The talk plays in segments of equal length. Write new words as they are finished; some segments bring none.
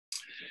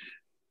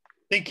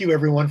Thank you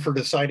everyone for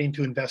deciding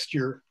to invest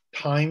your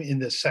time in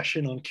this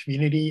session on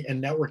community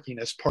and networking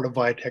as part of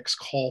Viatec's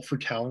Call for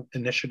Talent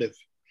initiative.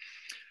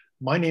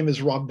 My name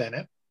is Rob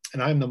Bennett,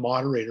 and I'm the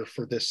moderator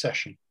for this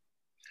session.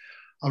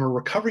 I'm a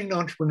recovering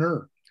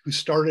entrepreneur who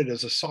started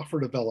as a software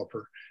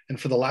developer and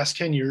for the last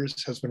 10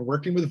 years has been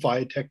working with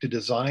Viatec to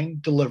design,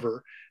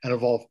 deliver, and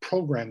evolve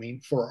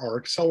programming for our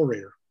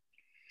accelerator.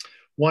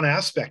 One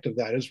aspect of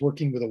that is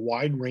working with a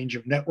wide range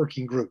of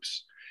networking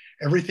groups,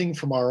 everything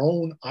from our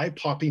own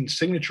eye-popping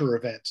signature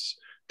events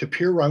to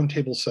peer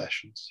roundtable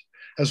sessions,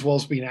 as well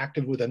as being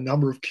active with a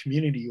number of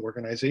community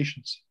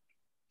organizations.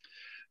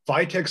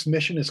 Viatec's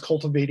mission is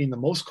cultivating the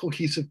most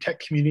cohesive tech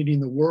community in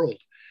the world,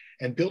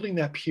 and building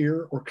that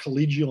peer or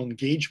collegial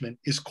engagement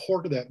is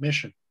core to that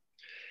mission.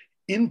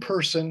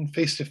 In-person,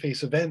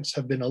 face-to-face events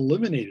have been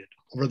eliminated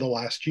over the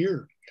last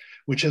year,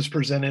 which has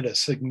presented a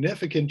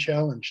significant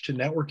challenge to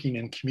networking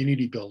and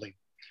community building.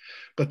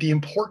 But the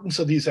importance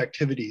of these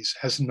activities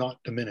has not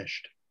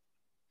diminished.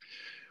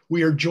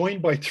 We are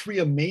joined by three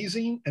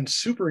amazing and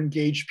super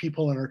engaged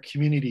people in our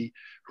community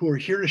who are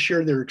here to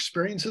share their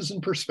experiences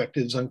and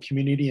perspectives on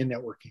community and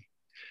networking.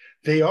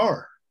 They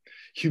are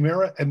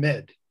Humaira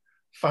Ahmed,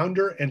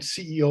 founder and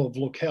CEO of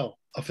Locelle,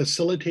 a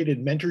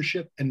facilitated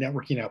mentorship and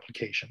networking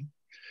application.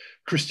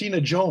 Christina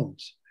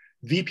Jones,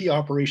 VP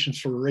Operations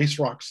for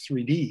RaceRocks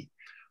 3D,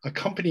 a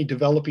company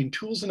developing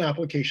tools and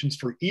applications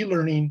for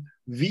e-learning,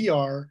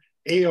 VR,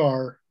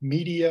 AR,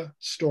 media,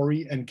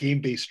 story, and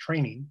game-based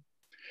training.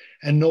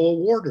 And Noah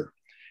Warder,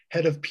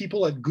 head of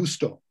people at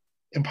Gusto,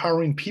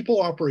 empowering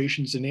people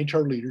operations and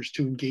HR leaders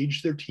to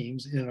engage their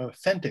teams in an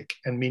authentic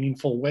and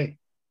meaningful way.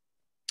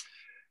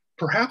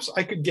 Perhaps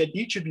I could get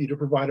each of you to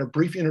provide a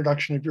brief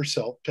introduction of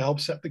yourself to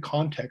help set the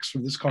context for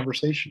this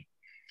conversation.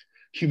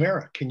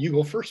 Humaira, can you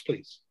go first,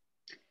 please?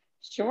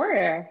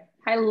 Sure.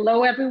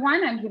 Hello,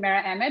 everyone. I'm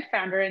Humaira Ahmed,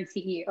 founder and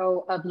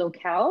CEO of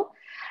Locelle.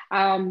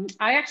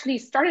 I actually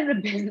started a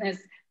business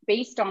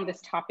based on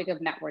this topic of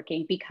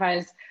networking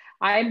because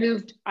I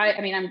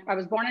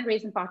was born and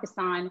raised in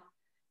Pakistan,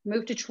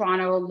 moved to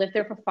Toronto, lived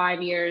there for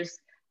 5 years,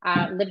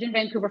 lived in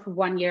Vancouver for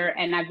 1 year,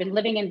 and I've been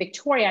living in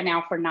Victoria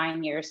now for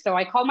 9 years. So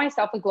I call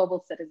myself a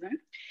global citizen.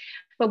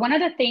 But one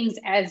of the things,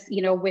 as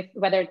you know, with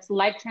whether it's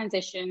life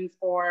transitions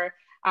or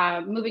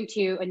moving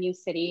to a new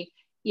city,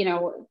 you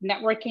know,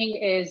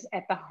 networking is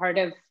at the heart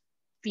of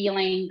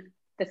feeling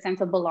the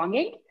sense of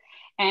belonging.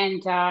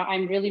 And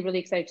I'm really, really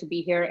excited to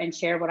be here and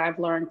share what I've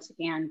learned.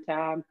 And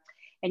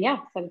yeah,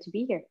 excited to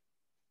be here.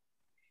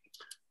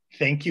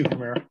 Thank you,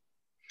 Humaira.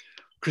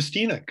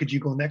 Christina, could you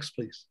go next,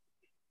 please?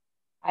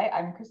 Hi,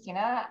 I'm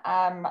Christina.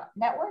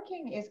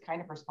 Networking is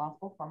kind of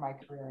responsible for my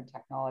career in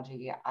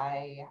technology.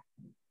 I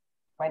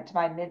went to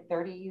my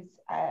mid-30s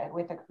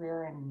with a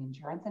career in the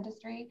insurance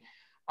industry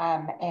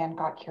and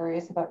got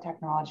curious about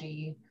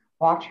technology,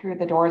 walked through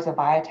the doors of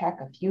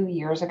Viatec a few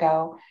years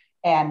ago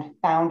and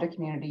found a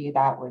community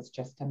that was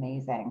just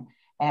amazing.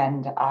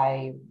 And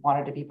I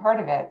wanted to be part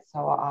of it.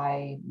 So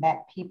I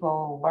met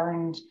people,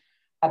 learned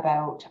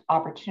about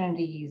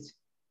opportunities,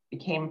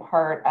 became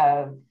part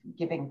of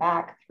giving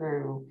back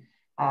through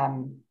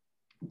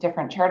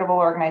different charitable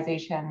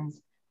organizations,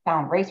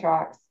 found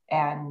RaceRocks,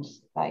 and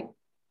like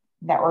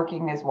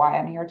networking is why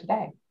I'm here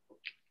today.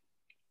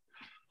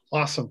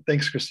 Awesome.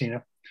 Thanks,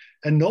 Christina.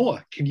 And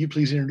Noah, can you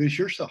please introduce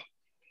yourself?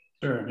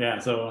 Sure. Yeah.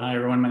 So hi,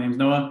 everyone. My name is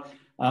Noah.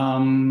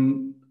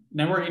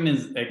 Networking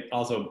is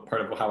also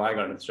part of how I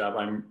got into this job.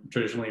 I'm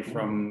traditionally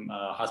from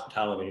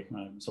hospitality,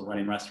 so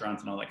running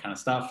restaurants and all that kind of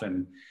stuff.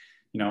 And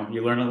you know,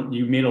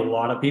 you meet a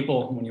lot of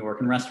people when you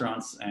work in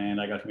restaurants, and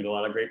I got to meet a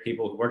lot of great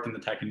people who worked in the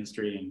tech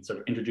industry and sort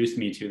of introduced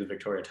me to the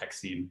Victoria tech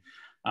scene.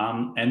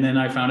 And then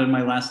I founded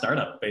my last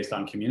startup based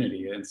on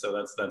community, and so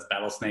that's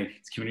Battlesnake.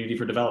 It's community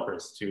for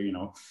developers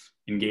to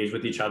engage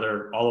with each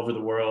other all over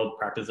the world,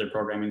 practice their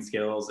programming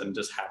skills, and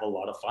just have a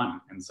lot of fun.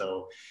 And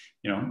so,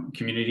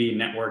 community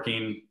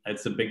networking,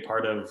 it's a big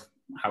part of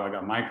how I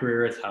got my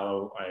career. It's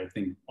how I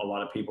think a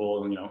lot of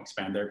people,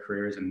 expand their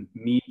careers and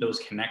meet those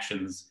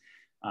connections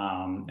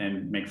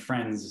and make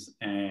friends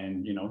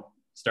and,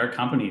 start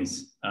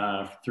companies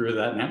through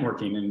that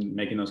networking and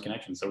making those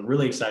connections. So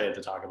really excited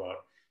to talk about,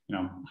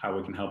 how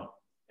we can help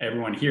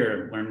everyone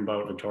here learn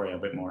about Victoria a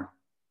bit more.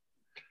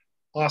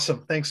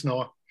 Awesome. Thanks,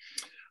 Noah.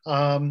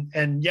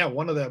 And yeah,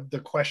 one of the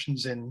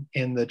questions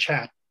in the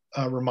chat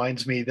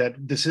reminds me that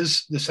the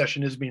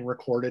session is being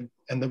recorded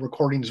and the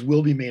recordings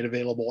will be made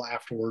available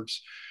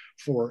afterwards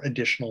for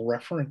additional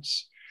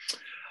reference.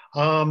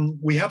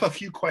 We have a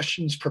few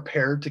questions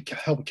prepared to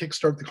help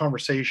kickstart the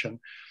conversation,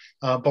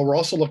 but we're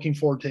also looking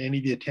forward to any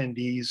of the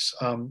attendees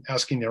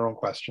asking their own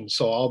questions.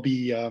 So I'll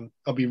be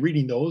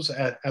reading those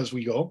as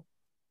we go.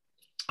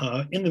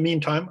 In the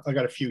meantime, I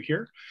got a few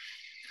here.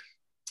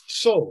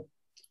 So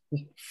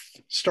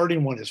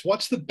starting one is,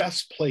 what's the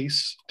best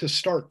place to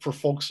start for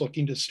folks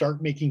looking to start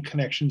making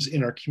connections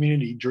in our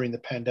community during the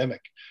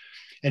pandemic?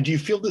 And do you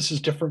feel this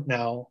is different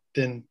now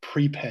than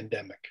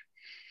pre-pandemic?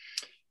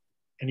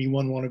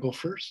 Anyone want to go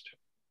first?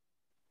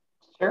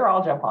 Sure,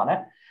 I'll jump on it.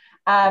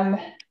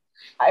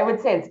 I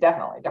would say it's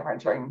definitely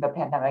different during the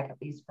pandemic,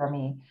 at least for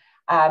me.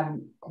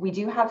 We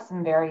do have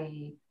some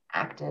very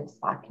active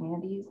Slack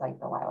communities like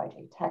the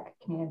YYJ Tech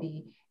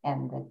community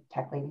and the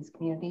Tech Ladies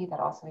community that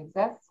also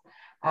exists.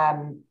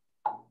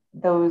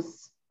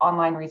 Those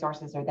online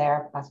resources are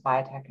there, plus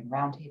Viatec and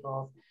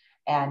roundtables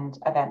and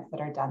events that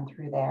are done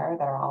through there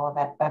that are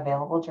all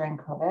available during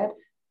COVID.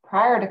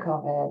 Prior to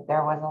COVID,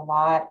 there was a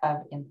lot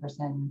of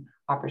in-person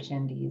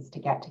opportunities to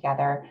get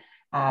together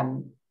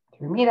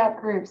through meetup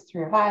groups,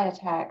 through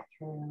Viatec,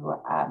 through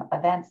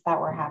events that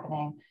were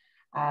happening.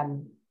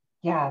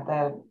 Yeah,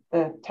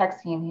 the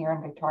tech scene here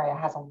in Victoria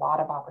has a lot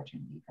of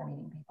opportunity for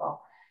meeting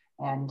people.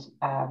 And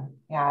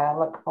yeah, I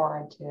look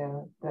forward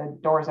to the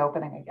doors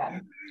opening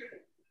again.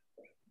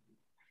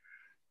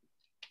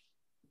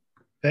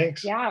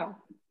 Thanks. Yeah,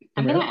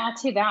 I'm going to add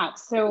to that.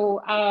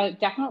 So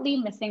definitely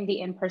missing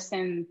the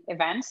in-person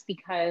events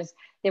because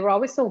they were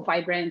always so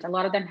vibrant. A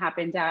lot of them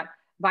happened at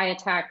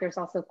Viatec. There's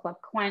also Club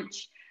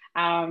Quench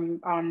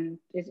on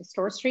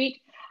Store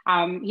Street.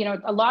 You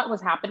know, a lot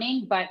was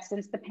happening, but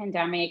since the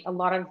pandemic, a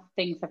lot of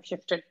things have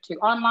shifted to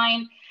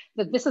online.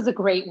 So this is a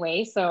great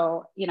way.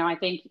 So, you know, I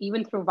think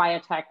even through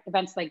Viatec,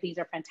 events like these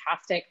are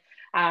fantastic.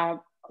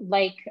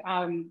 Like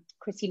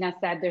Christina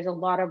said, there's a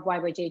lot of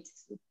YYJ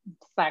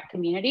Slack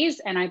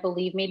communities, and I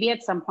believe maybe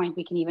at some point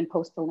we can even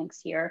post the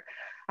links here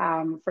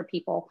for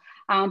people.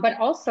 But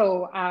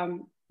also,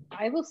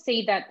 I will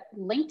say that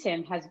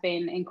LinkedIn has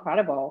been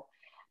incredible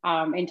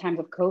in times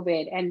of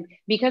COVID, and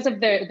because of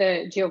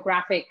the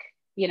geographic,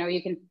 you know,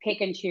 you can pick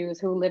and choose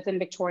who lives in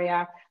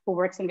Victoria, who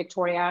works in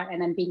Victoria,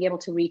 and then being able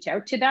to reach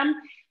out to them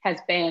has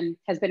been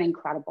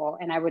incredible.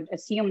 And I would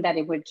assume that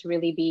it would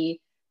really be,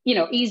 you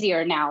know,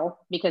 easier now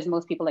because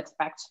most people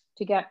expect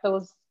to get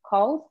those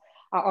calls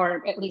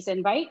or at least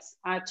invites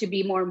to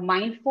be more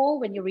mindful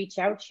when you reach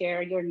out,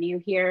 share you're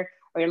new here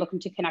or you're looking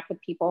to connect with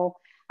people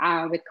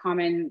with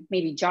common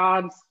maybe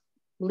jobs,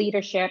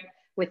 leadership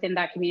within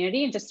that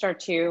community and just start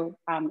to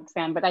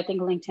expand. But I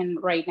think LinkedIn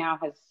right now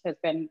has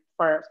been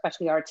for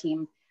especially our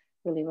team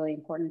really, really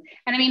important.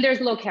 And I mean, there's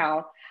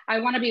Locelle. I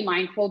want to be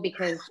mindful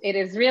because it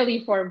is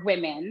really for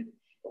women,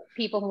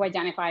 people who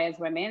identify as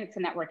women. It's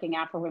a networking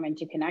app for women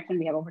to connect, and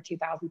we have over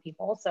 2,000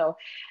 people. So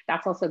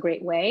that's also a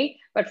great way.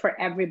 But for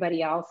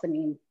everybody else, I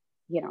mean,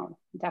 you know,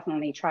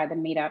 definitely try the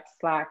meetup,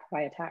 Slack,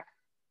 Viatec.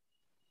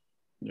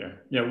 Yeah,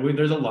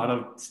 there's a lot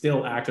of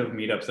still active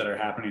meetups that are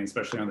happening,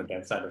 especially on the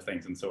dev side of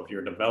things. And so if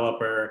you're a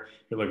developer,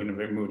 you're looking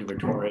to move to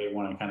Victoria, you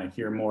want to kind of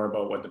hear more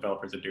about what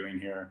developers are doing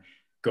here,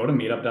 go to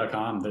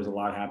meetup.com. There's a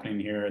lot happening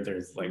here.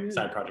 There's like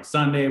Side Project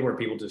Sunday where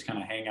people just kind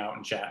of hang out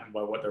and chat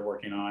about what they're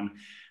working on.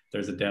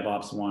 There's a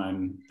DevOps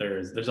one.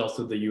 There's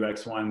also the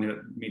UX one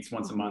that meets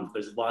once a month.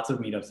 There's lots of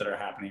meetups that are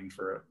happening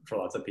for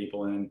lots of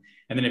people. And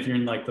then if you're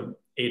in like the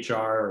HR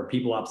or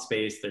PeopleOps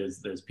space,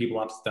 there's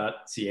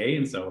PeopleOps.ca.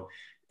 And so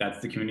that's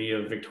the community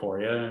of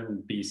Victoria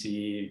and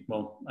BC.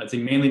 Well, I'd say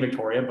mainly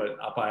Victoria, but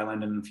Up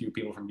Island and a few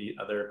people from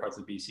other parts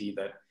of BC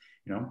that,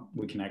 you know,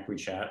 we connect, we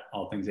chat,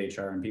 all things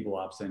HR and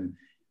PeopleOps. And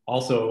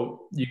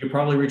also you could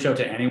probably reach out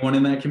to anyone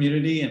in that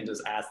community and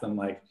just ask them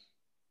like,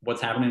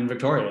 what's happening in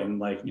Victoria? And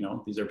like, you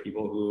know, these are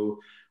people who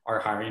are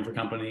hiring for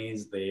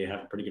companies. They have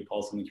a pretty good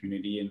pulse in the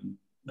community and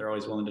they're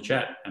always willing to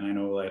chat. And I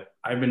know that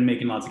I've been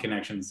making lots of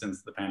connections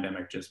since the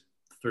pandemic, just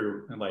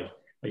through like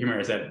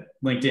Humaira said,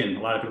 LinkedIn. A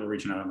lot of people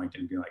reaching out on LinkedIn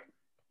and being like,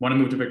 want to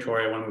move to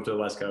Victoria, want to move to the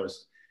West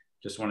Coast,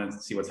 just want to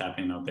see what's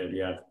happening out there. Do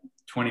you have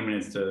 20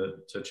 minutes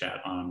to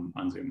chat on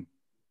Zoom?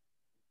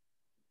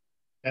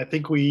 I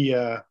think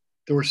there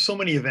were so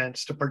many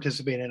events to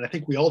participate in. I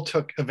think we all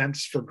took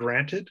events for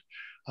granted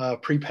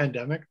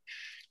pre-pandemic.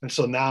 And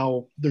so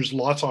now there's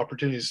lots of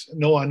opportunities.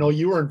 Noah, I know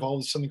you were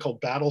involved in something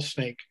called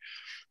Battlesnake,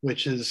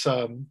 which is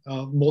a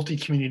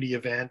multi-community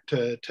event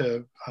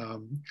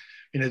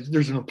you know,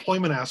 there's an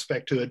employment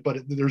aspect to it, but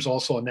there's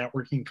also a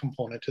networking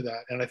component to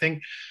that. And I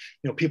think,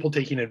 you know, people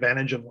taking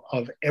advantage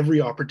of every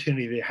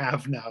opportunity they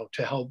have now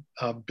to help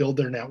build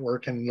their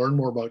network and learn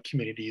more about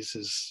communities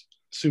is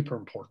super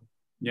important.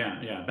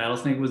 Yeah.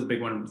 Battlesnake was a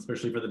big one,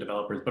 especially for the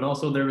developers, but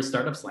also there was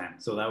Startup Slam.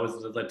 So that was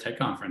the tech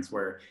conference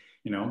where,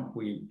 you know,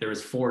 there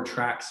was 4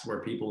 tracks where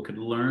people could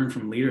learn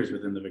from leaders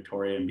within the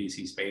Victoria and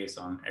BC space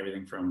on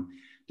everything from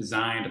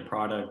design to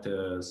product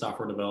to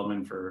software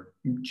development for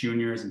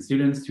juniors and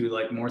students to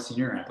like more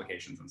senior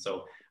applications. And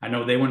so I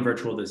know they went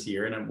virtual this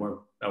year and it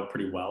worked out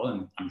pretty well,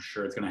 and I'm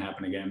sure it's going to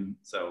happen again.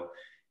 So,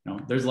 you know,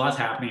 there's lots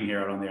happening here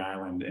out on the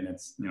island, and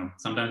it's, you know,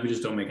 sometimes we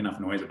just don't make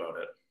enough noise about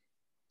it.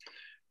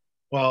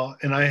 Well,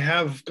 and I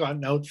have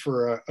gotten out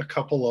for a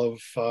couple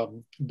of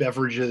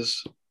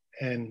beverages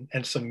and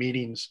some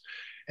meetings,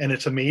 and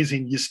it's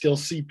amazing. You still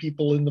see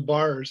people in the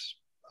bars.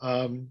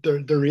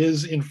 There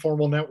is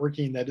informal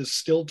networking that is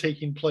still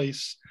taking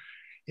place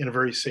in a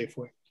very safe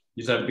way.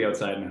 You just have to be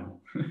outside now.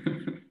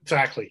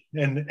 Exactly.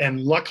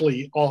 And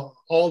luckily all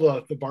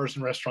the bars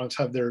and restaurants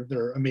have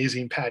their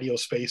amazing patio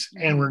space,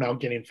 and we're now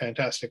getting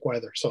fantastic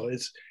weather. So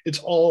it's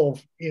all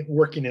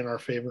working in our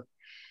favor.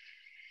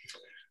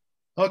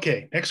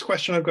 Okay, next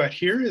question I've got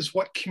here is,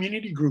 what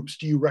community groups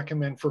do you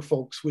recommend for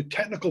folks with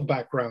technical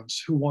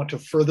backgrounds who want to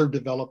further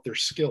develop their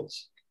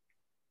skills?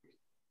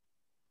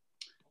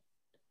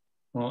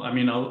 Well, I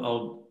mean,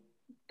 I'll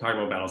talk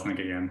about Battlesnake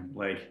again.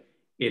 Like,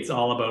 it's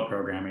all about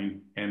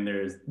programming, and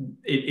it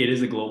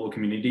is a global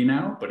community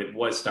now, but it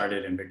was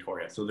started in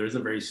Victoria. So there's a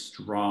very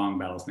strong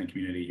Battlesnake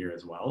community here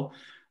as well.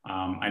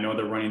 I know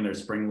they're running their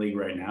spring league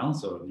right now,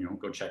 so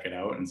go check it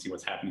out and see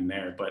what's happening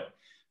there. But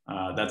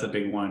that's a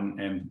big one,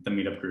 and the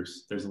meetup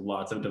groups. There's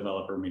lots of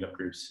developer meetup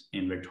groups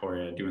in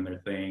Victoria doing their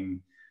thing.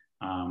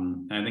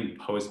 And I think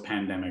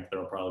post-pandemic,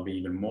 there'll probably be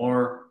even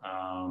more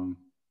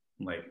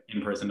like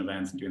in-person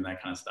events and doing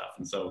that kind of stuff.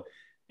 And so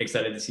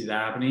excited to see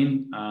that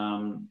happening.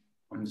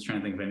 I'm just trying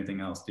to think of anything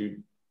else,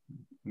 dude.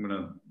 I'm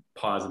gonna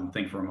pause and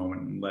think for a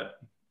moment and let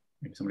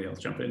maybe somebody else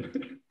jump in.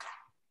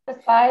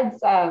 Besides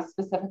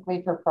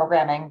specifically for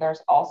programming,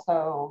 there's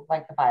also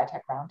like the Viatec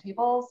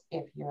roundtables.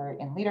 If you're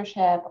in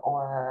leadership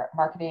or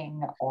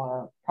marketing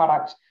or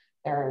product,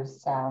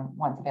 there's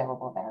ones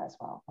available there as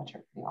well, which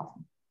are pretty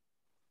awesome.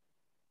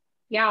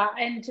 Yeah,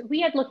 and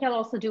we at Locelle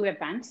also do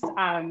events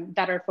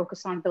that are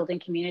focused on building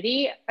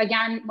community.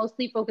 Again,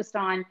 mostly focused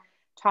on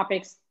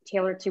topics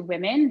tailored to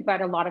women,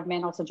 but a lot of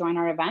men also join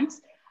our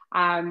events.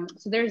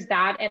 So there's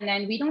that. And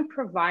then we don't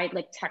provide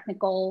like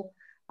technical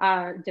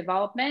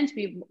development.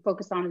 We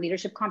focus on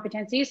leadership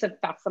competencies. So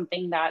that's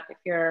something that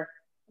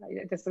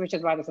which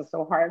is why this is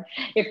so hard.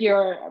 If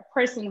you're a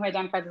person who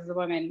identifies as a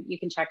woman, you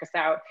can check us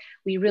out.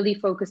 We really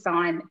focus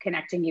on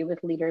connecting you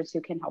with leaders who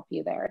can help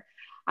you there.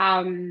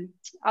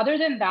 Other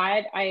than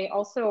that, I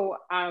also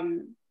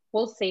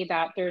will say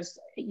that there's,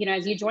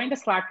 as you join the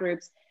Slack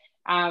groups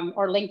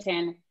or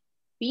LinkedIn,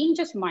 being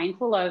just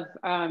mindful of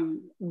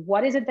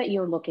what is it that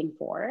you're looking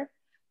for?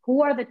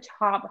 Who are the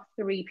top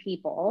 3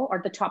 people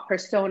or the top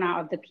persona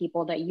of the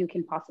people that you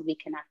can possibly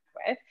connect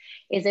with?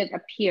 Is it a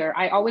peer?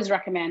 I always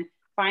recommend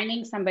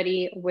finding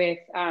somebody with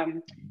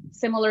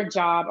similar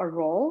job or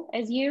role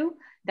as you.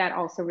 That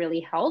also really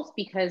helps,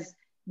 because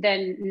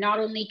then not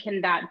only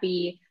can that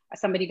be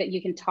somebody that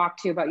you can talk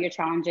to about your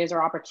challenges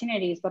or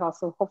opportunities, but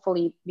also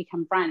hopefully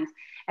become friends.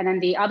 And then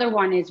the other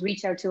one is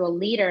reach out to a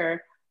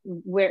leader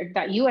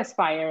that you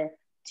aspire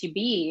to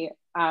be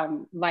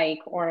like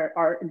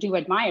or do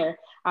admire.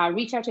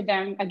 Reach out to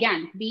them,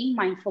 again, being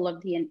mindful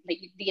of the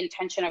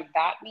intention of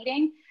that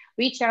meeting.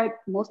 Reach out.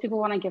 Most people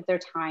want to give their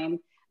time,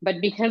 but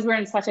because we're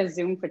in such a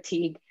Zoom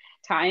fatigue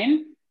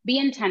time, be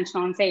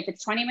intentional and say, if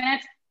it's 20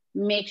 minutes,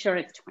 make sure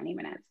it's 20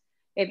 minutes.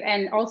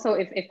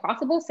 If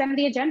possible, send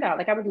the agenda.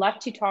 Like, I would love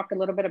to talk a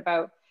little bit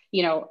about,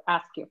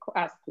 ask you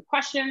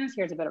questions.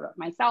 Here's a bit about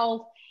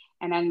myself,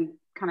 and then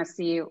kind of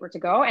see where to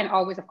go. And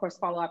always, of course,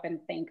 follow up and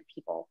thank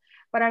people.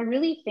 But I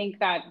really think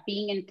that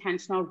being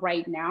intentional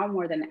right now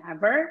more than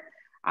ever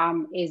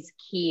is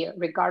key,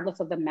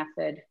 regardless of the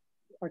method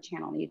or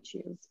channel you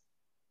choose.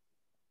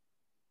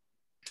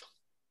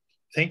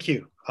 Thank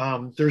you.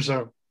 There's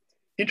a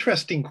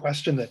interesting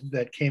question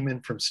that came in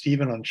from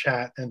Stephen on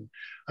chat, and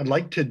I'd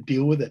like to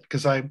deal with it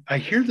because I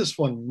hear this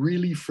one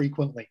really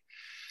frequently.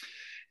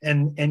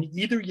 And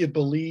either you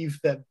believe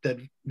that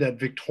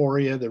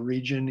Victoria, the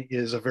region,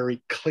 is a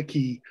very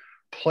cliquey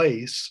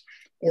place,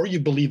 or you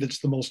believe it's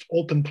the most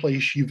open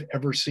place you've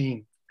ever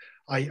seen.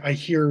 I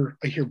hear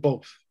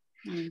both.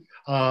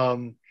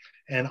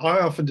 And I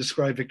often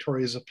describe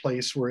Victoria as a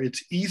place where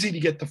it's easy to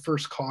get the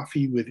first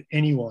coffee with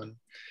anyone,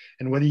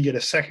 and whether you get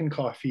a second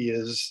coffee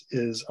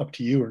is up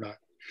to you or not.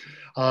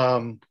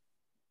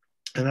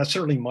 And that's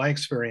certainly my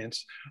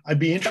experience. I'd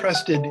be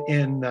interested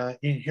in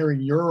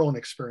hearing your own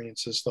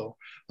experiences, though,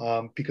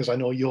 because I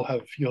know you'll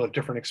have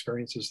different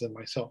experiences than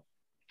myself.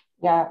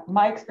 Yeah,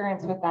 my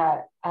experience with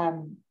that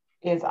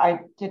is I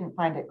didn't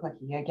find it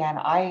cliquey. Again,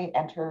 I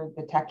entered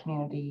the tech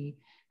community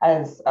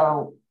as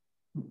a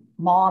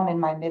mom in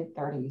my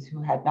mid-30s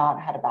who had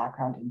not had a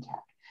background in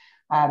tech,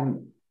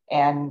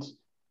 and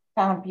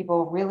found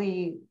people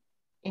really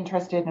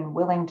interested and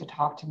willing to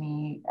talk to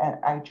me.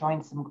 I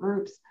joined some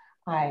groups.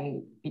 I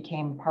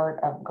became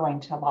part of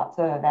going to lots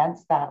of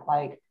events that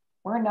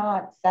were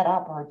not set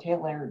up or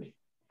tailored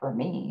for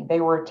me. They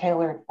were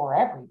tailored for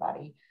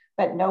everybody,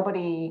 but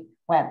nobody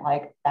went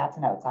that's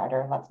an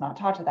outsider, let's not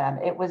talk to them.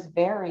 It was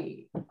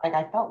very,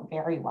 I felt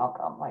very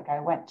welcome. I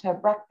went to a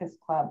breakfast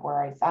club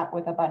where I sat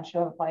with a bunch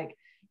of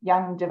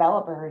young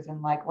developers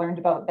and learned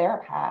about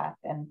their path.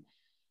 And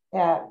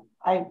yeah,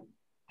 I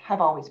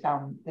have always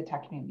found the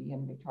tech community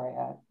in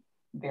Victoria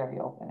very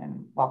open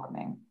and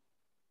welcoming.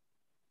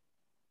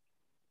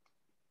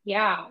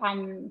 Yeah,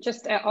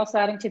 just also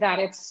adding to that,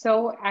 it's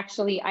so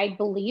actually, I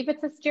believe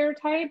it's a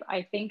stereotype.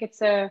 I think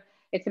it's a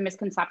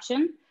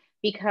misconception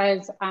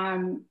because,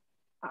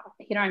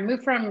 I've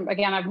moved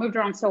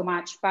around so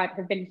much, but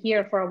have been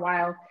here for a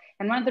while.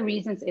 And one of the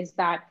reasons is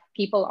that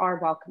people are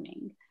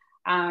welcoming.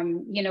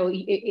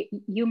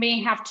 You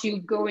may have to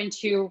go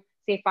into,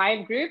 say,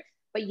 5 groups,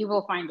 but you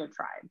will find your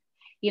tribe.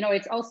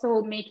 It's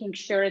also making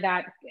sure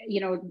that,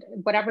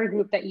 whatever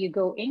group that you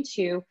go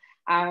into,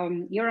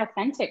 you're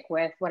authentic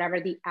with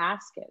whatever the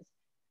ask is,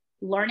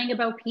 learning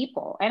about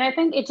people. And I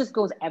think it just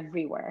goes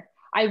everywhere.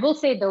 I will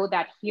say though,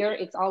 that here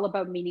it's all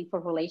about meaningful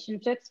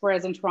relationships.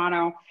 Whereas in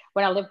Toronto,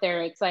 when I lived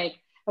there, it's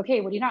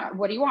okay, what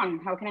do you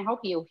want? How can I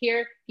help you?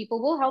 Here,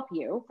 people will help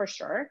you for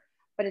sure.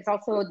 but it's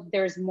also,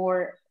 there's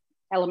more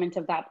element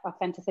of that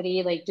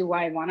authenticity. Like, do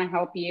I want to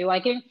help you?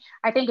 I think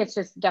it's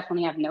just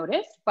definitely, I've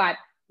noticed, but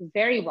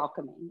very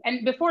welcoming.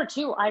 And before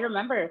too, I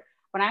remember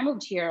when I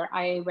moved here,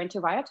 I went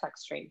to Viatec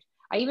straight.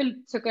 I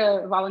even took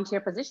a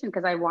volunteer position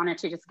because I wanted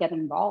to just get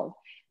involved.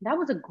 That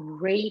was a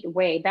great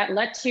way. That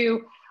led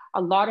to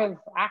a lot of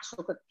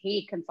actual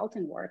paid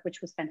consulting work,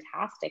 which was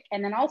fantastic.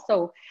 And then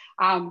also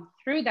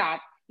through that,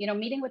 you know,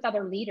 meeting with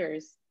other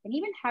leaders and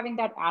even having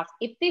that ask,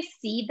 if they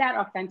see that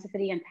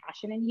authenticity and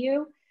passion in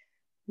you,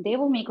 they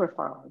will make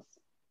referrals.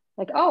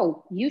 Like,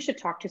 oh, you should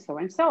talk to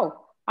so-and-so.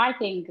 I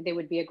think they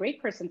would be a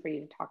great person for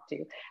you to talk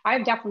to.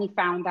 I've definitely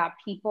found that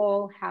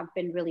people have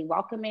been really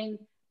welcoming,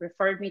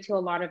 referred me to a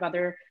lot of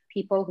other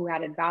people who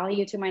added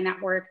value to my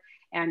network.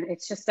 And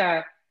it's just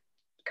come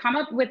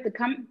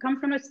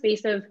from a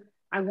space of,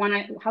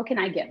 how can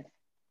I give?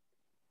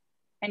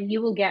 And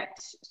you will get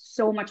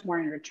so much more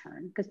in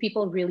return because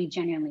people really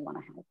genuinely want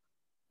to help.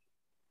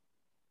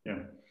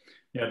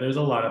 Yeah, there's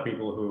a lot of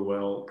people who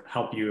will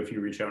help you if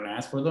you reach out and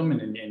ask for them,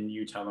 and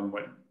you tell them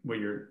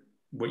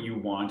what you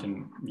want,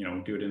 and, you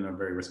know, do it in a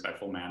very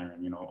respectful manner,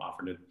 and, you know,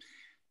 offer to,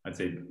 I'd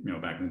say, you know,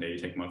 back in the day, you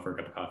take them out for a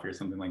cup of coffee or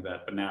something like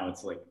that. But now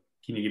it's like,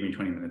 can you give me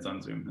 20 minutes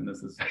on Zoom? And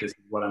this is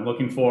what I'm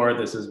looking for.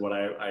 This is what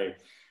I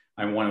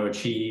want to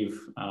achieve.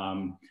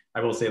 I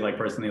will say, like,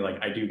 personally,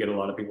 like, I do get a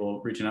lot of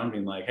people reaching out and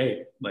being like,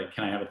 hey, like,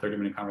 can I have a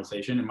 30-minute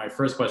conversation? And my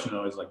first question is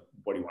always like,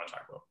 what do you want to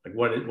talk about?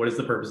 Like, what is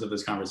the purpose of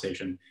this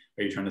conversation?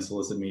 Are you trying to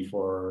solicit me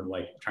for,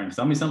 like, trying to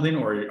sell me something,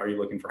 or are you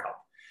looking for help?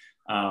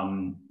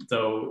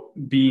 So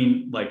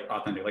being, like,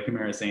 authentic, like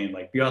Humaira is saying,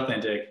 like, be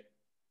authentic,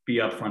 be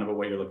upfront about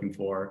what you're looking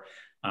for.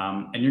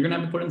 And you're going to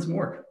have to put in some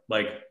work.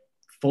 Like,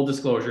 full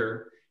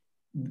disclosure,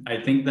 I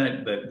think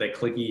that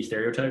cliquey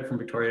stereotype from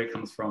Victoria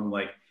comes from,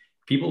 like,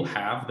 people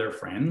have their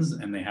friends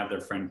and they have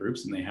their friend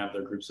groups and they have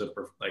their groups of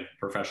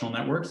professional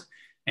networks.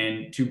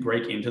 And to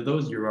break into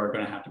those, you are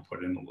going to have to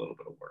put in a little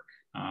bit of work.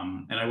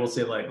 And I will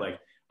say, like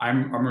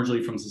I'm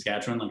originally from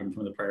Saskatchewan, like, I'm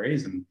from the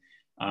prairies, and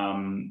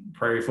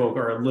prairie folk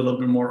are a little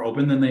bit more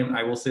open than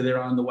I will say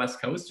they're on the West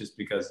Coast, just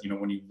because, you know,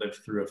 when you live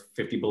through a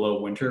 50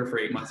 below winter for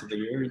 8 months of the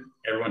year,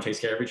 everyone takes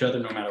care of each other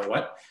no matter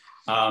what.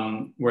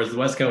 Whereas the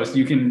West Coast,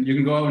 you can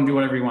go out and do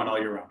whatever you want all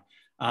year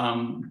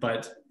round.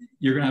 But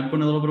you're going to have to put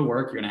in a little bit of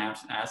work. You're going to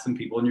have to ask some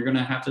people, and you're going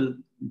to have to,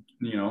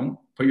 you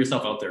know, put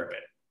yourself out there a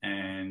bit,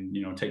 and,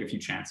 you know, take a few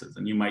chances.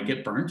 And you might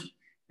get burnt,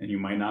 and you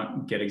might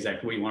not get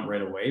exactly what you want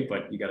right away,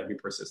 but you got to be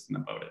persistent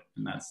about it.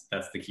 And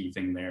that's the key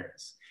thing there.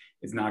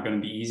 It's not going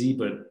to be easy,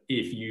 but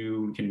if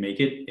you can make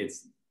it,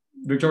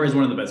 Victoria is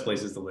one of the best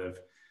places to live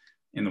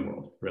in the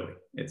world. Really,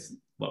 it's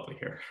lovely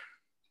here.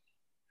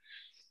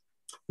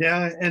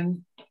 Yeah,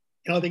 and,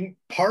 you know, I think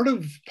part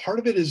of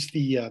it is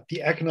the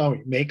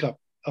economic makeup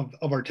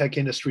of our tech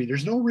industry.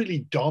 There's no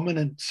really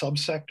dominant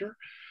subsector.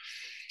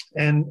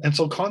 And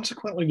so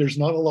consequently, there's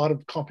not a lot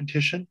of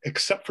competition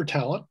except for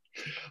talent.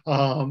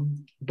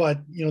 But,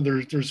 you know,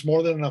 there's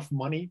more than enough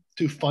money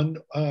to fund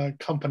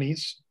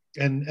companies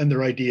and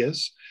their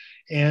ideas.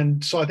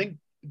 And so I think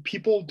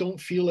people don't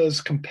feel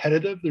as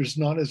competitive. There's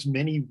not as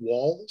many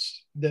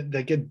walls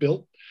that get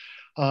built.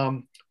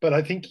 But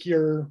I think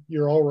you're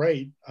all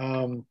right.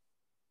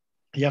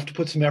 You have to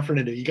put some effort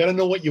into it. You got to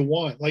know what you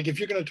want. Like, if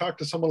you're going to talk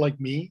to someone like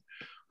me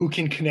who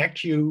can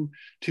connect you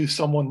to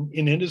someone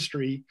in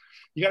industry,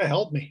 you got to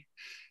help me.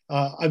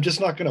 I'm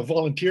just not going to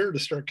volunteer to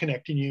start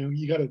connecting you.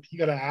 You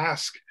got to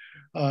ask,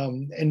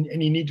 and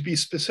you need to be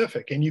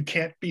specific, and you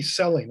can't be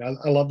selling.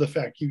 I love the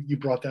fact you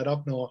brought that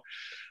up, Noah,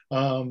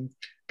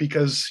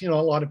 because, you know,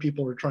 a lot of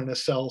people are trying to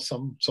sell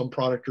some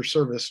product or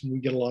service, and we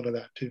get a lot of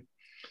that too.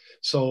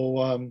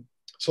 So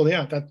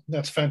yeah,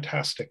 that's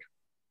fantastic.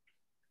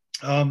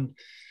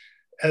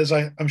 As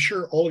I'm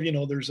sure all of you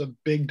know, there's a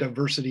big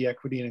diversity,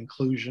 equity, and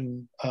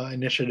inclusion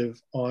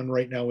initiative on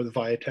right now with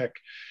Viatec.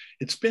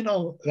 It's been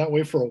that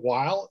way for a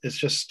while. It's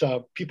just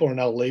people are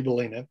now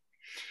labeling it.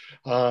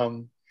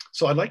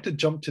 So I'd like to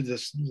jump to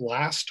this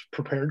last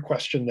prepared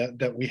question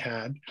that we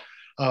had.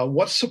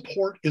 What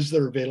support is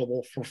there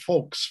available for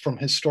folks from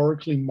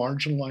historically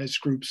marginalized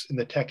groups in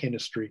the tech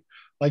industry,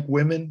 like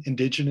women,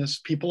 Indigenous,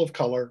 people of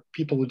color,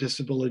 people with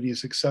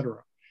disabilities, et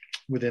cetera,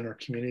 within our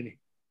community?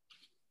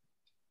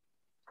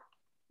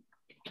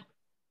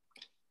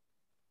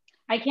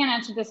 I can't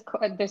answer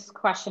this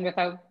question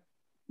without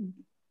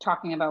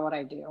talking about what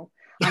I do,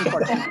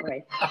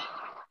 unfortunately.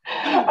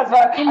 I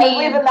was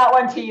leaving that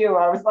one to you.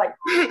 I was like,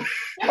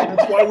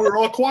 that's why we're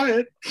all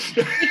quiet.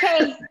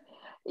 Because,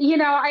 you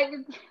know,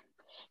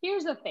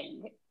 here's the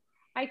thing.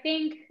 I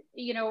think,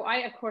 you know,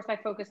 I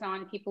focus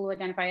on people who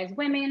identify as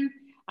women,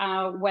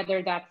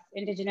 whether that's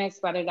Indigenous,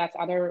 whether that's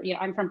other, you know,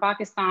 I'm from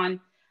Pakistan.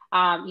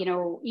 You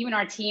know, even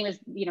our team is,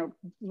 you know,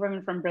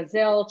 women from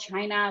Brazil,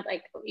 China,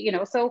 like, you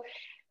know, so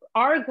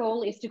our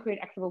goal is to create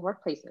equitable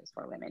workplaces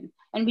for women.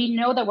 And we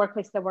know that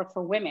workplaces that work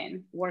for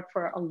women work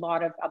for a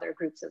lot of other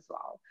groups as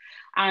well.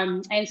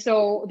 And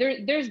so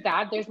there's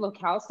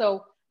Locelle.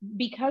 So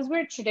because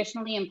we're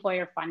traditionally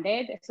employer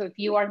funded, so if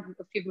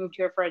you've moved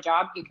here for a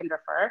job, you can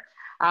refer.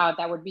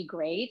 that would be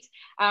great.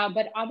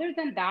 But other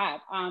than that,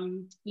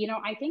 you know,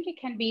 I think it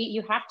can be,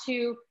 you have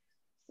to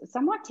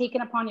somewhat take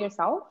it upon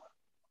yourself.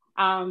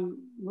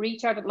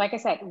 Reach out, like I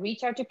said,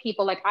 reach out to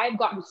people. Like I've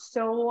gotten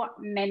so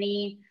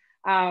many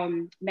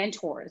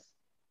mentors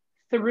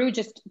through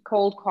just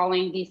cold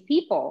calling these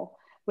people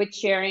with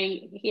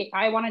sharing, hey,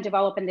 I want to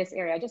develop in this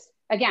area. Just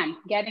again,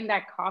 getting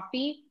that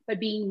coffee, but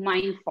being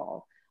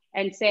mindful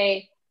and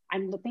say,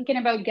 I'm thinking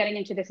about getting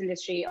into this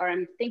industry, or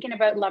I'm thinking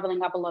about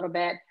leveling up a little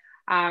bit.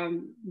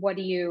 What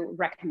do you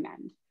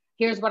recommend?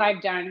 Here's what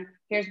I've done.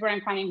 Here's where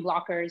I'm finding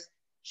blockers.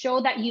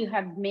 Show that you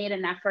have made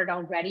an effort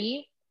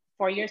already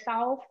for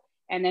yourself,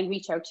 and then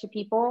reach out to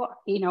people.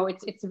 You know,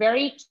 it's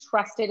very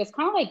trusted. It's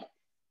kind of like,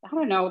 I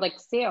don't know, like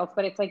sales,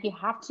 but it's like you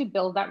have to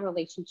build that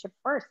relationship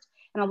first.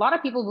 And a lot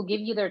of people will give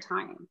you their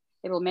time.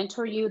 They will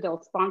mentor you,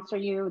 they'll sponsor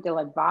you, they'll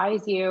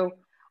advise you.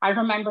 I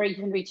remember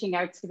even reaching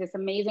out to this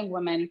amazing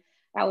woman,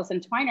 Allison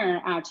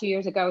Twiner, 2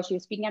 years ago. She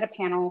was speaking at a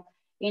panel,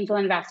 angel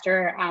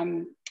investor,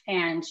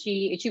 and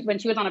she when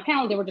she was on a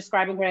panel, they were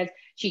describing her as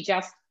she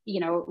just, you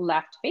know,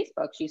 left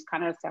Facebook. She's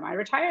kind of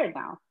semi-retired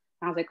now.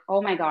 And I was like,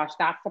 oh my gosh,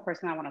 that's the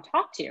person I want to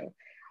talk to.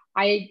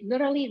 I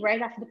literally,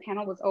 right after the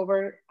panel was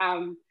over,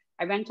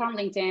 I went on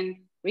LinkedIn,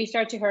 reached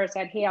out to her,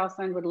 said, hey,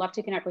 Allison, would love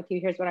to connect with you.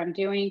 Here's what I'm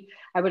doing.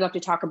 I would love to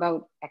talk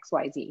about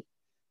XYZ.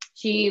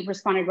 She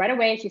responded right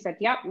away. She said,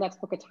 yep, let's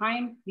book a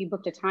time. We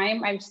booked a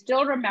time. I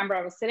still remember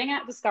I was sitting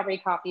at Discovery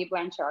Coffee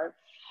Blanchard,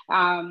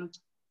 and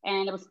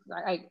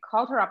I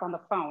called her up on the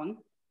phone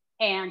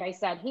and I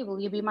said, hey, will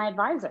you be my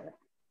advisor?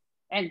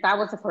 And that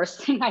was the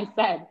first thing I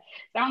said.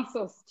 Sounds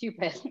so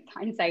stupid in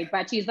hindsight,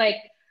 but she's like,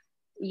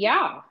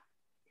 yeah,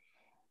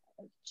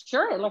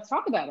 sure, let's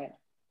talk about it.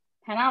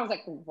 And I was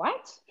like,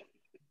 what?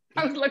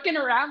 I was looking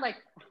around like,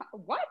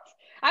 what?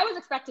 I was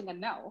expecting a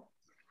no.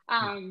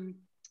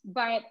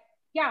 But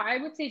yeah, I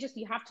would say just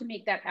you have to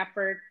make that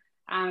effort.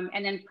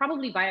 And then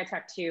probably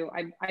Viatec too.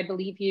 I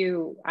believe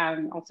you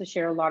also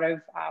share a lot of,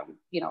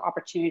 you know,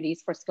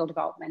 opportunities for skill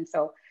development.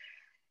 So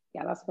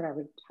yeah, that's what I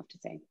would have to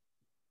say.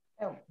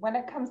 When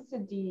it comes to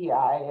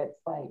DEI,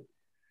 it's like,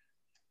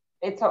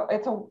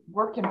 it's a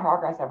work in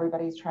progress.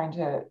 Everybody's trying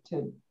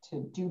to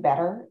do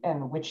better,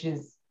 and which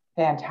is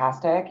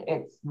fantastic.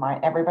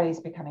 Everybody's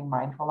becoming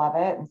mindful of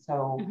it. And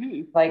so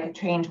like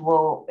change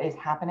is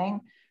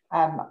happening.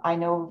 I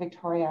know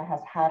Victoria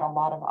has had a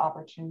lot of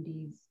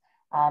opportunities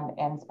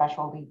and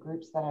specialty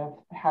groups that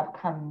have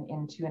come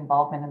into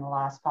involvement in the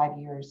last 5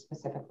 years,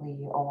 specifically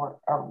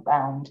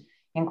around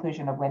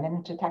inclusion of women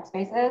into tech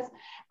spaces.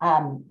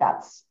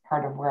 That's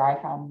part of where I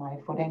found my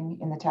footing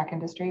in the tech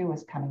industry,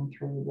 was coming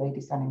through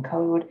Ladies Learning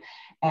Code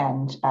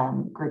and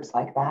groups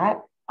like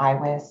that,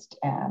 IWIST,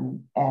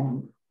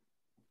 and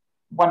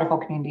wonderful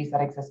communities that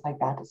exist like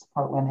that to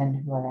support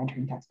women who are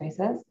entering tech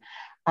spaces.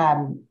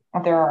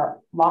 There are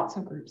lots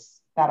of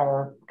groups that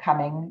are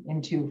coming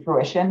into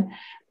fruition,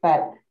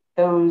 but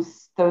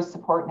those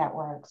support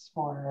networks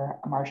for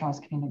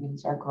marginalized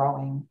communities are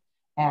growing,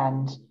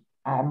 and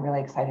I'm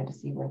really excited to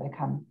see where they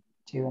come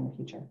to in the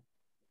future.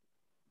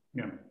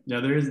 Yeah,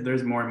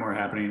 there's more and more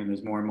happening, and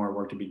there's more and more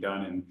work to be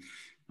done,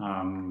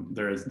 and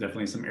there is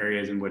definitely some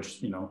areas in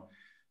which, you know,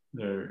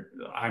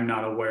 I'm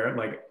not aware.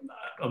 Like,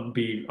 I'll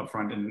be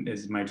upfront, and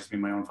it might just be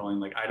my own feeling.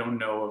 Like, I don't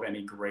know of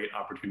any great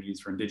opportunities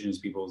for Indigenous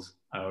peoples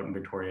out in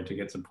Victoria to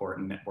get support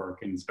and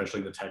network, and especially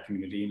the tech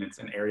community. And it's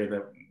an area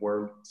that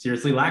we're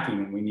seriously lacking,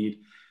 and we need,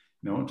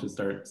 you know, to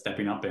start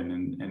stepping up in.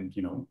 And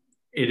you know,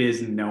 it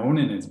is known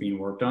and it's being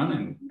worked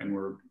on, and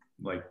we're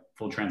like,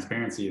 full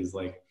transparency is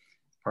like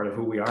part of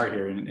who we are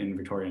here in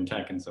Victorian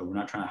tech. And so we're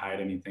not trying to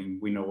hide anything.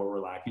 We know where we're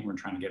lacking. We're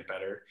trying to get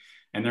better.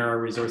 And there are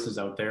resources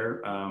out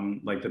there,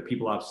 like the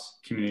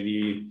PeopleOps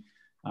community.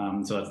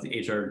 So that's the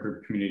HR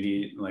group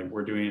community. Like,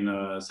 we're doing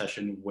a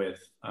session with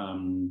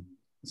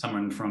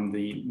someone from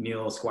the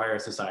Neil Squire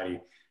Society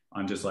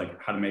on just like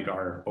how to make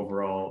our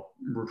overall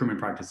recruitment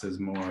practices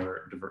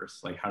more diverse.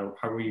 Like, how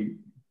are we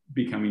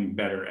becoming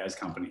better as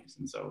companies?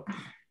 And so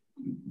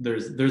there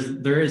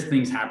is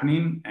things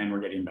happening, and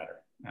we're getting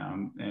better.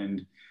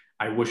 And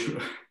I wish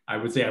I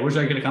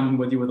could have come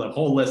with you with a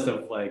whole list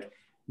of like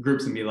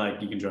groups and be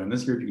like, you can join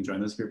this group, you can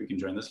join this group, you can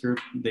join this group.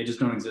 They just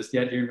don't exist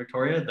yet here in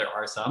Victoria. There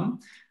are some,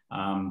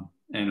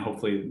 and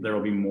hopefully there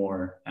will be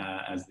more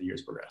as the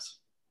years progress.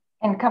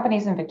 And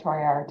companies in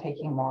Victoria are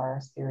taking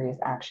more serious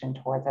action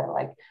towards it.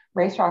 Like,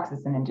 RaceRocks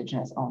is an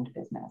Indigenous owned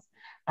business.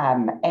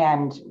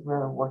 And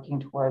we're working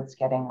towards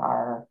getting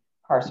our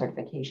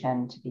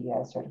certification to be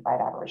a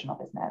certified Aboriginal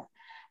business.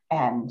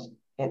 And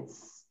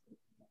it's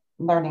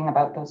learning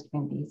about those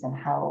communities and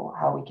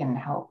how we can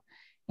help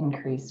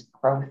increase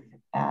growth.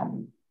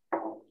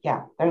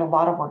 Yeah, there's a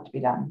lot of work to be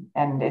done,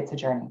 and it's a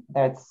journey.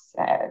 There's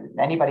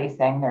anybody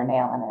saying they're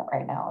nailing it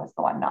right now is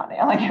the one not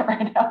nailing it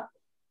right now.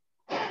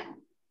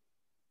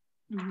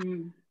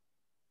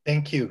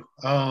 Thank you.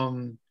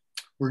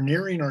 We're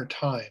nearing our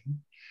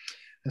time.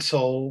 And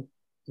so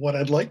what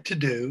I'd like to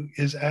do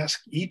is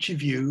ask each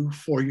of you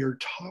for your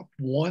top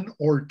 1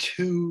 or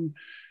 2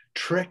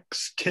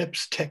 tricks,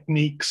 tips,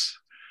 techniques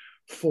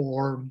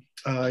for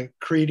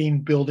creating,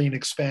 building,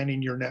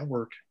 expanding your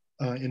network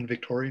in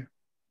Victoria?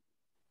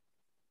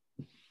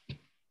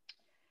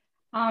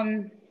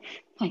 I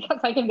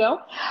guess I can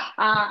go.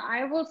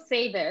 I will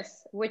say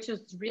this, which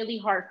is really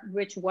hard,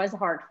 which was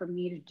hard for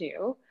me to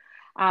do,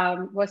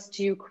 was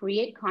to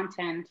create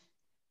content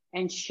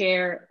and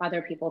share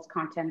other people's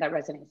content that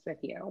resonates with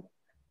you.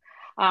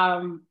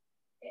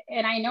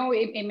 And I know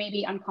it may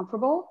be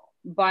uncomfortable,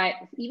 but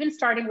even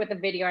starting with a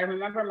video, I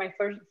remember my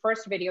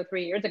first video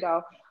 3 years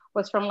ago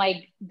was from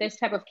like this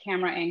type of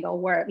camera angle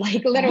where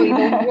like literally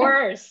the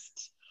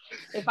worst.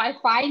 If I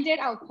find it,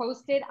 I'll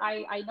post it.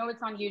 I know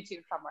it's on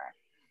YouTube somewhere.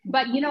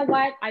 But you know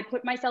what? I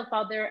put myself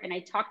out there and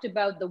I talked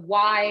about the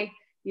why,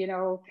 you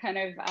know, kind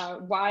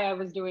of why I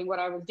was doing what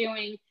I was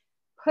doing,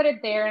 put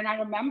it there. And I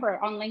remember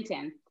on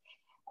LinkedIn,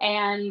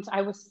 and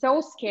I was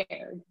so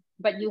scared,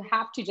 but you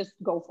have to just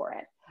go for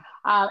it.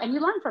 And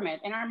you learn from it.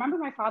 And I remember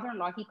my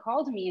father-in-law, he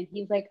called me and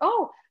he was like,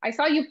 oh, I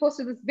saw you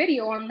posted this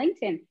video on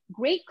LinkedIn,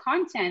 great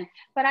content,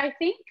 but I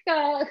think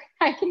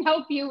I can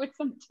help you with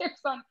some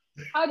tips on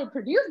how to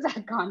produce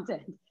that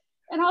content.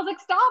 And I was like,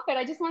 stop it.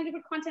 I just wanted to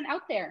put content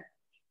out there.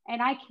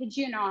 And I kid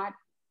you not,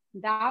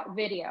 that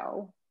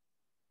video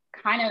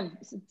kind of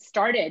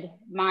started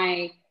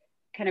my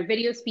kind of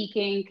video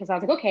speaking, because I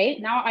was like, okay,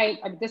 now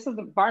this is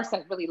the bar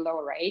set really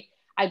low, right?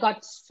 I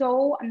got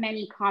so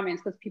many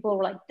comments because people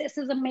were like, this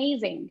is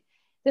amazing.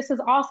 This is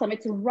awesome.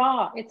 It's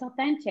raw, it's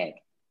authentic.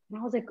 And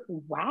I was like,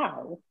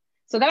 wow.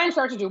 So then I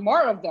started to do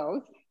more of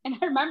those. And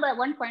I remember at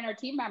one point, our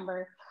team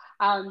member,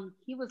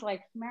 he was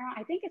like, Humaira,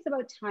 I think it's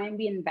about time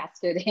we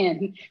invested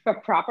in a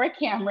proper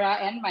camera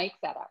and mic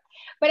setup.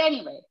 But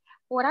anyway,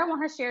 what I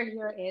want to share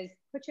here is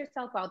put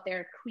yourself out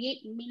there,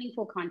 create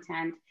meaningful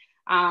content.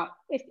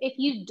 If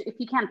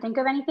you can't think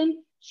of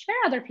anything, share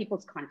other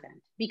people's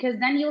content, because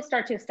then you'll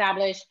start to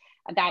establish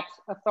that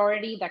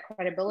authority, that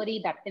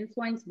credibility, that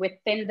influence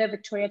within the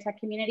Victoria Tech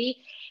community.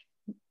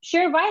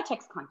 Share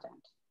Viatec's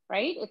content,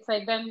 right? It's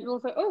like, then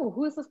you'll say, oh,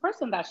 who is this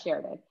person that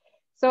shared it?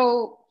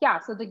 So yeah,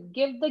 so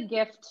give the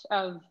gift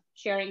of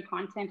sharing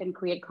content and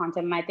create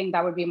content. And I think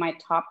that would be my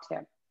top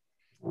tip.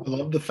 I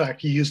love the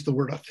fact you used the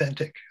word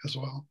authentic as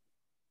well.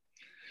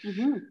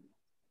 Mm-hmm.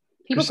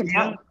 People can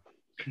tell.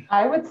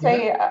 I would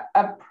say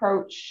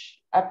approach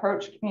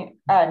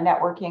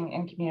networking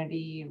in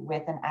community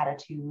with an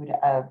attitude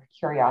of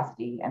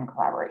curiosity and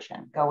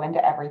collaboration. Go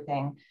into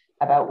everything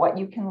about what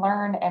you can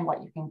learn and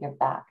what you can give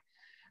back.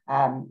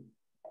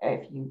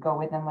 If you go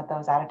with them with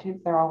those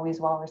attitudes, they're always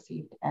well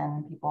received,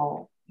 and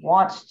people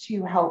want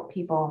to help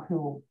people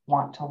who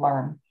want to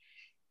learn.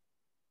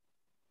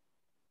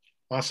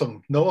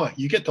 Awesome. Noah,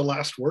 you get the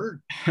last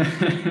word.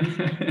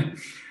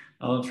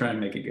 I'll try and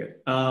make it good.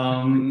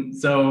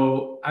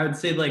 So I would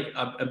say like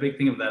a big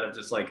thing of that of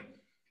just like,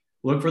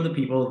 look for the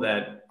people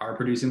that are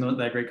producing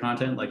that great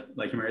content, like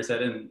Humaira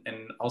said,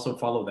 and also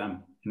follow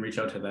them and reach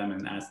out to them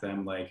and ask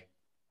them like,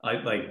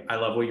 I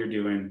love what you're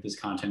doing. This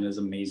content is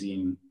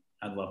amazing.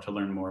 I'd love to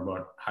learn more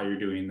about how you're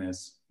doing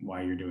this,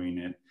 why you're doing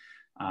it.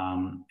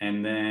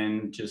 And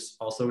then just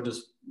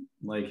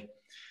like,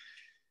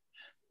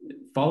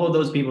 follow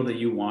those people that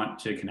you want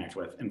to connect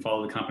with, and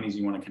follow the companies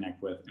you want to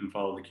connect with, and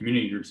follow the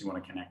community groups you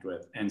want to connect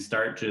with, and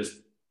start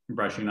just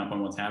brushing up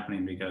on what's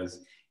happening.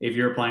 Because if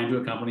you're applying to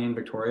a company in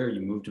Victoria, or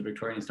you move to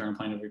Victoria and start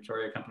applying to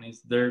Victoria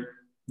companies, they're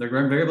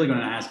invariably going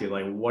to ask you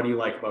like, what do you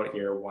like about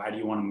here? Why do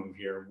you want to move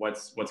here?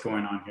 What's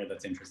going on here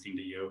that's interesting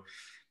to you?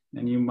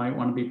 And you might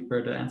want to be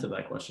prepared to answer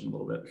that question a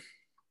little bit.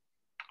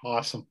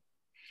 Awesome.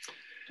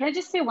 Can I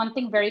just say one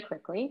thing very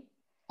quickly?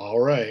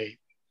 All right.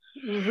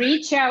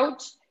 Reach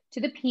out to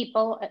the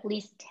people at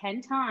least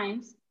 10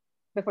 times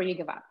before you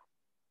give up.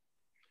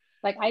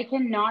 Like, I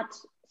cannot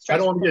stress. I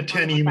don't want to get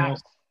 10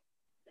 emails.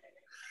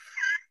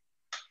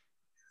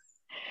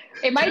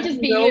 It might just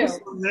be you.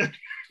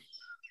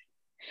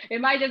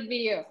 It might just be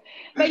you.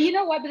 But you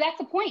know what? But that's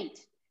the point.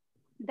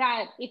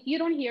 That if you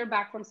don't hear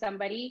back from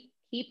somebody,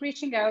 keep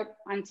reaching out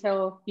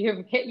until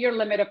you've hit your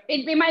limit of,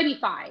 it might be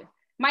 5.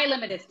 My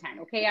limit is 10,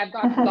 okay? I've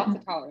got lots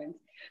of tolerance.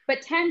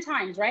 But 10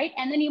 times, right?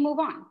 And then you move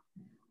on.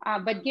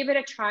 But give it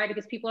a try,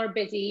 because people are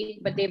busy,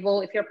 but they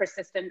will, if you're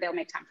persistent, they'll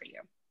make time for you.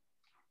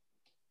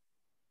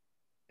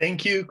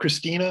 Thank you,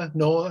 Christina,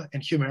 Noah,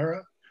 and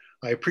Humaira.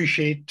 I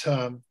appreciate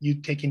you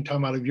taking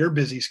time out of your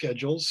busy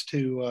schedules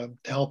to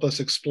help us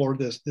explore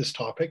this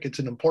topic. It's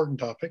an important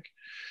topic,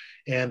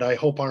 and I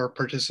hope our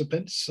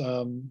participants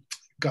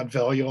got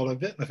value out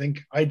of it. I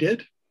think I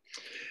did.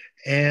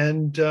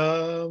 And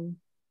I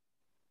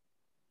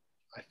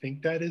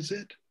think that is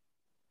it.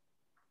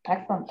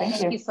 Excellent.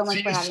 Thank you So much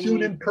See for you having soon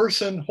me. in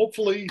person,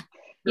 hopefully.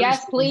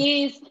 Yes,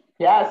 please.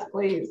 Yes,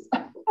 please.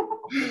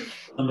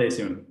 Someday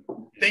soon.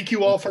 Thank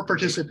you all for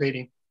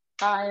participating.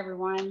 Bye,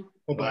 everyone.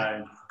 Bye-bye.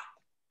 Bye.